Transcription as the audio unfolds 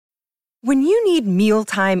When you need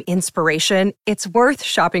mealtime inspiration, it's worth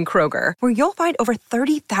shopping Kroger, where you'll find over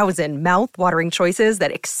 30,000 mouth-watering choices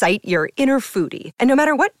that excite your inner foodie. And no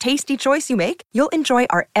matter what tasty choice you make, you'll enjoy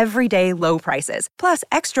our everyday low prices, plus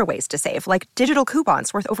extra ways to save, like digital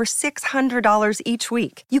coupons worth over $600 each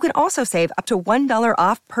week. You can also save up to $1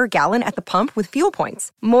 off per gallon at the pump with fuel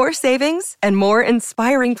points. More savings and more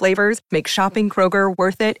inspiring flavors make shopping Kroger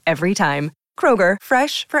worth it every time. Kroger,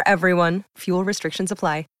 fresh for everyone. Fuel restrictions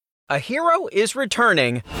apply. A hero is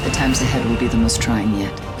returning. The times ahead will be the most trying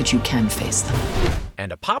yet, but you can face them.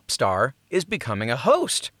 And a pop star is becoming a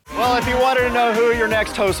host. Well, if you wanted to know who your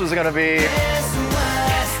next host was going to be,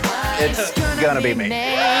 it's going to be me.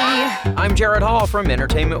 I'm Jared Hall from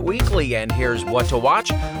Entertainment Weekly, and here's what to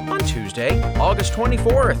watch on Tuesday, August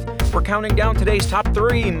 24th. We're counting down today's top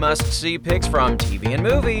 3 must-see picks from TV and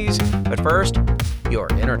movies. But first, your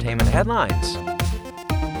entertainment headlines.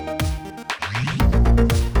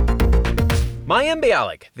 Mayim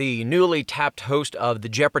Bialik, the newly tapped host of the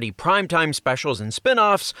Jeopardy! Primetime specials and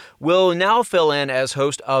spin-offs, will now fill in as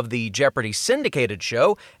host of the Jeopardy! Syndicated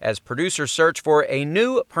show as producers search for a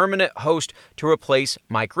new permanent host to replace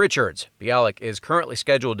Mike Richards. Bialik is currently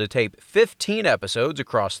scheduled to tape 15 episodes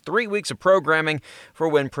across 3 weeks of programming for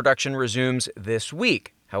when production resumes this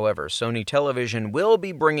week. However, Sony Television will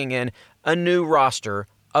be bringing in a new roster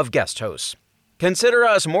of guest hosts. Consider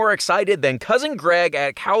us more excited than Cousin Greg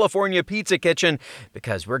at California Pizza Kitchen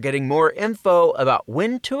because we're getting more info about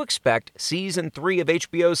when to expect Season 3 of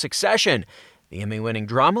HBO's Succession. The Emmy-winning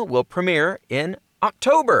drama will premiere in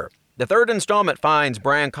October. The third installment finds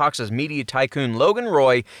Brian Cox's media tycoon Logan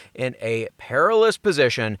Roy in a perilous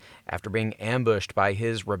position after being ambushed by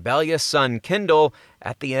his rebellious son Kendall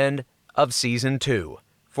at the end of Season 2.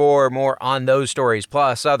 For more on those stories,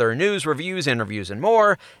 plus other news, reviews, interviews, and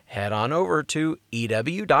more, head on over to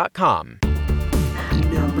EW.com.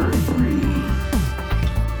 Number 3.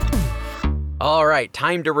 All right,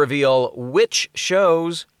 time to reveal which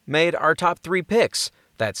shows made our top 3 picks.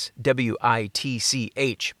 That's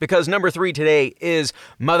WITCH, because number 3 today is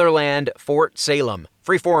Motherland Fort Salem.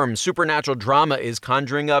 Freeform supernatural drama is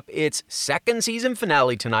conjuring up its second season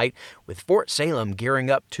finale tonight, with Fort Salem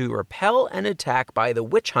gearing up to repel an attack by the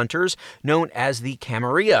witch hunters known as the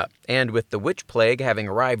Camarilla. And with the witch plague having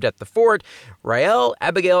arrived at the fort, Rael,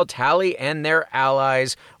 Abigail, Tally, and their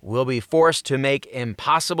allies will be forced to make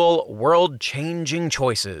impossible, world-changing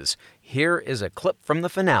choices. Here is a clip from the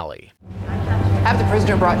finale. Have the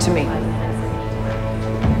prisoner brought to me.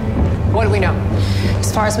 What do we know?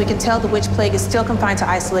 As far as we can tell, the witch plague is still confined to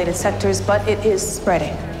isolated sectors, but it is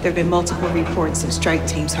spreading. There have been multiple reports of strike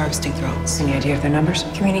teams harvesting throats. Any idea of their numbers?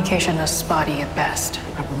 Communication is spotty at best.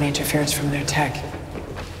 Probably interference from their tech.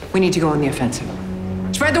 We need to go on the offensive.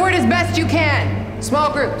 Spread the word as best you can.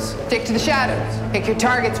 Small groups. Stick to the shadows. Pick your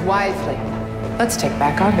targets wisely. Let's take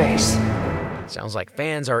back our base. Sounds like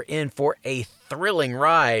fans are in for a thrilling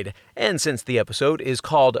ride. And since the episode is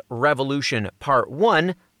called Revolution Part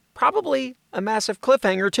 1, probably a massive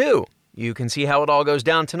cliffhanger too. You can see how it all goes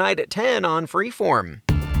down tonight at 10 on Freeform.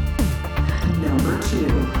 Number 2.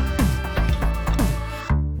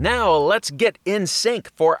 Now let's get in sync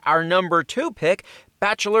for our number 2 pick,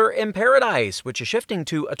 Bachelor in Paradise, which is shifting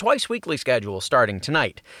to a twice-weekly schedule starting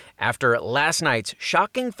tonight. After last night's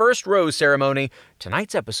shocking first rose ceremony,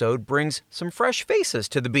 tonight's episode brings some fresh faces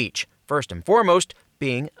to the beach. First and foremost,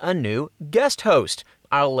 being a new guest host.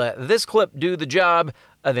 I'll let this clip do the job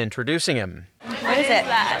of introducing him. What is it?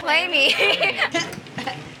 Play me.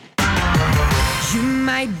 You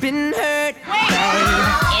might been hurt.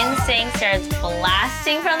 NSYNC starts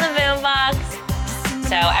blasting from the boombox.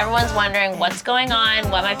 So everyone's wondering what's going on,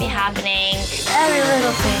 what might be happening. Every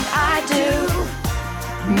little thing I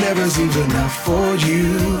do never seems enough for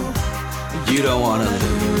you. You don't want to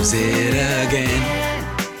lose it again.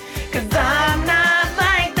 'Cause I'm not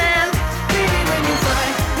like them. Baby, when you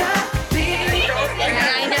find not me.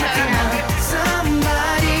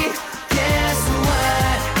 Somebody, guess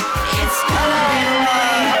what? It's gonna be me.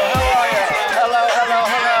 Hello.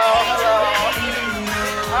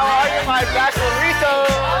 How are you, my bachelorito?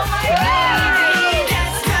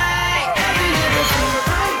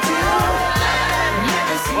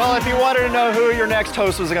 Well, if you wanted to know who your next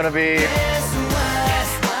host was going to be,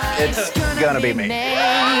 it's going to be me.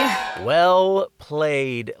 Well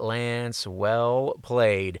played, Lance. Well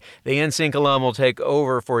played. The NSYNC alum will take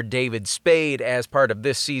over for David Spade as part of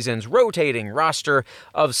this season's rotating roster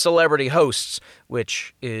of celebrity hosts,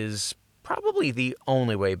 which is probably the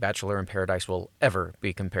only way Bachelor in Paradise will ever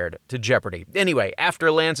be compared to Jeopardy! Anyway,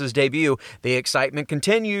 after Lance's debut, the excitement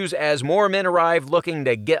continues as more men arrive looking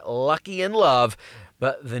to get lucky in love.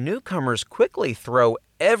 But the newcomers quickly throw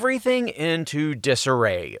everything into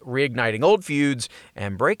disarray, reigniting old feuds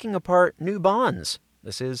and breaking apart new bonds.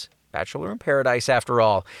 This is Bachelor in Paradise, after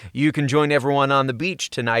all. You can join everyone on the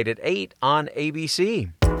beach tonight at 8 on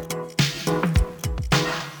ABC.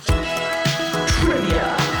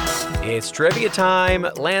 It's trivia time.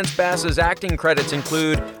 Lance Bass's acting credits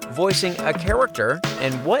include voicing a character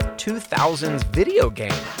in what 2000s video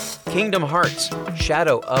game? Kingdom Hearts,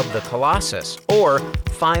 Shadow of the Colossus, or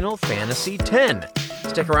Final Fantasy X?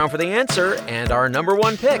 Stick around for the answer and our number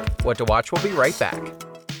one pick. What to Watch will be right back.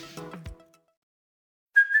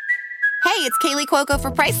 Hey, it's Kaylee Cuoco for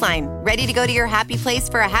Priceline. Ready to go to your happy place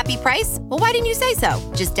for a happy price? Well, why didn't you say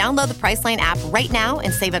so? Just download the Priceline app right now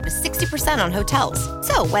and save up to 60% on hotels.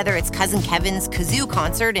 So whether it's Cousin Kevin's Kazoo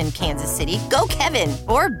Concert in Kansas City, go Kevin,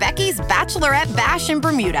 or Becky's Bachelorette Bash in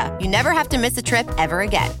Bermuda, you never have to miss a trip ever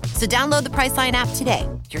again. So download the Priceline app today.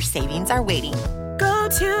 Your savings are waiting. Go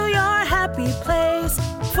to your happy place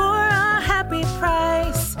for a happy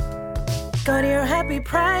price. Go to your happy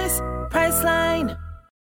price, Priceline.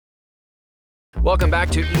 Welcome back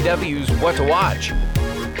to EW's What to Watch.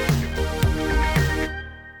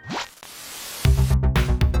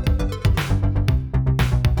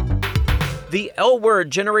 The L Word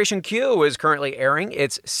Generation Q is currently airing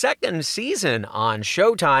its second season on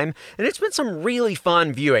Showtime, and it's been some really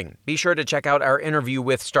fun viewing. Be sure to check out our interview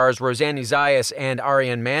with stars Rosanny Zayas and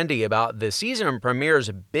Ariane Mandy about the season premiere's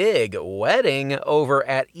big wedding over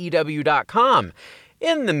at EW.com.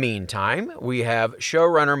 In the meantime, we have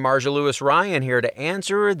showrunner Marja Lewis-Ryan here to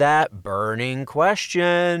answer that burning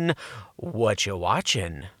question. What you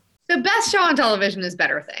watching? The best show on television is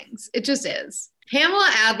Better Things. It just is. Pamela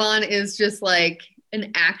Adlon is just like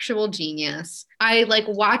an actual genius. I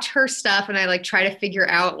watch her stuff and I try to figure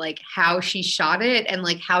out how she shot it and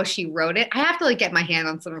how she wrote it. I have to get my hand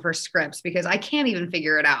on some of her scripts because I can't even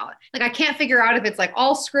figure it out. I can't figure out if it's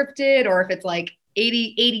all scripted or if it's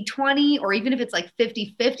 80-20 or even if it's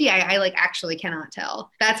 50-50. I actually cannot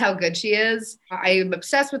tell. That's how good she is. I'm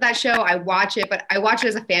obsessed with that show. I watch it, but I watch it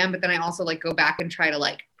as a fan, but then I also go back and try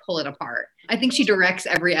to pull it apart. I think she directs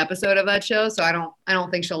every episode of that show, so I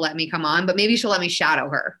don't think she'll let me come on, but maybe she'll let me shadow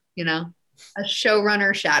her, a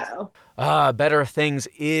showrunner shadow. Better Things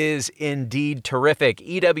is indeed terrific.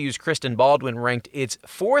 EW's Kristen Baldwin ranked its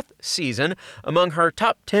 4th season among her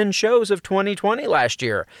top 10 shows of 2020 last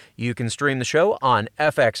year. You can stream the show on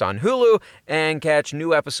FX on Hulu and catch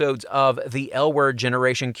new episodes of The L Word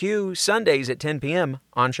Generation Q Sundays at 10 p.m.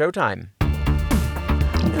 on Showtime.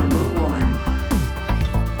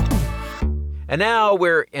 And now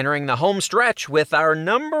we're entering the home stretch with our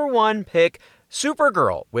number one pick,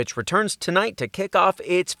 Supergirl, which returns tonight to kick off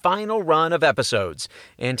its final run of episodes.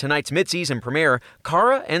 In tonight's mid-season premiere,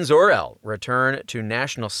 Kara and Zor-El return to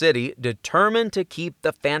National City, determined to keep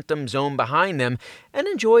the Phantom Zone behind them and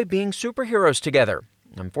enjoy being superheroes together.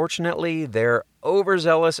 Unfortunately, their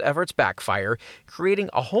overzealous efforts backfire, creating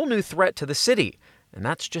a whole new threat to the city. And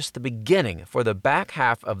that's just the beginning for the back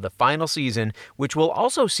half of the final season, which will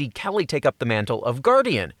also see Kelly take up the mantle of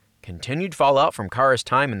Guardian, continued fallout from Kara's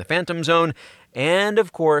time in the Phantom Zone, and,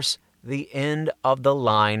 of course, the end of the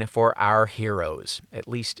line for our heroes, at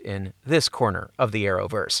least in this corner of the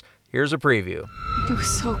Arrowverse. Here's a preview. It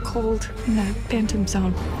was so cold in that Phantom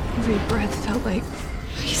Zone. Every breath felt like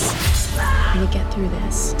ice. We're gonna get through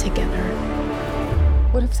this together.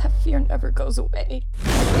 What if that fear never goes away?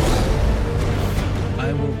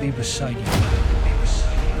 I will be beside you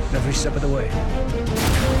every step of the way.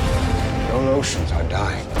 Known oceans are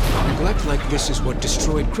dying. Neglect like this is what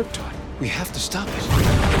destroyed Krypton. We have to stop it.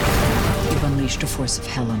 You've unleashed a force of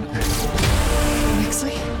hell on Earth.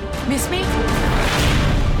 Nixley, miss me?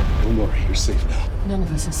 Don't worry, you're safe now. None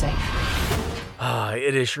of us are safe.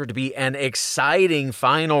 It is sure to be an exciting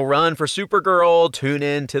final run for Supergirl. Tune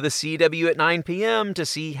in to the CW at 9 p.m. to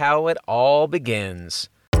see how it all begins.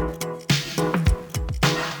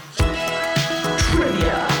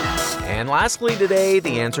 And lastly today,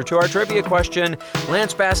 the answer to our trivia question.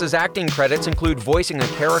 Lance Bass's acting credits include voicing a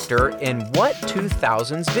character in what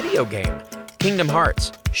 2000s video game? Kingdom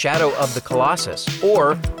Hearts, Shadow of the Colossus,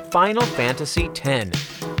 or Final Fantasy X?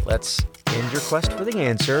 Let's end your quest for the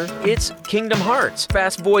answer. It's Kingdom Hearts.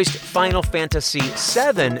 Bass voiced Final Fantasy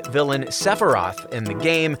VII villain Sephiroth in the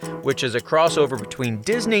game, which is a crossover between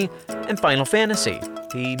Disney and Final Fantasy.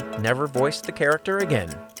 He never voiced the character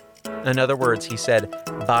again. In other words, he said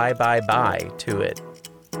bye-bye-bye to it.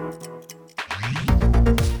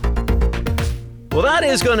 Well, that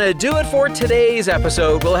is going to do it for today's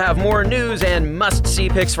episode. We'll have more news and must-see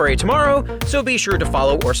picks for you tomorrow, so be sure to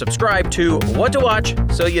follow or subscribe to What to Watch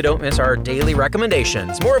so you don't miss our daily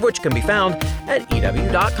recommendations, more of which can be found at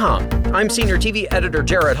EW.com. I'm Senior TV Editor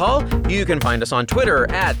Jared Hall. You can find us on Twitter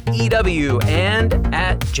at EW and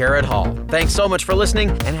at Jared Hall. Thanks so much for listening,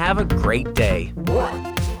 and have a great day.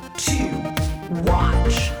 What to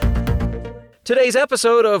watch? Today's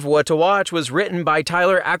episode of What to Watch was written by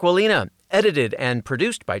Tyler Aquilina, edited and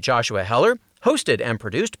produced by Joshua Heller, hosted and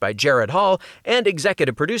produced by Jared Hall, and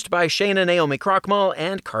executive produced by Shayna Naomi Krochmal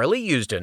and Carly Usden.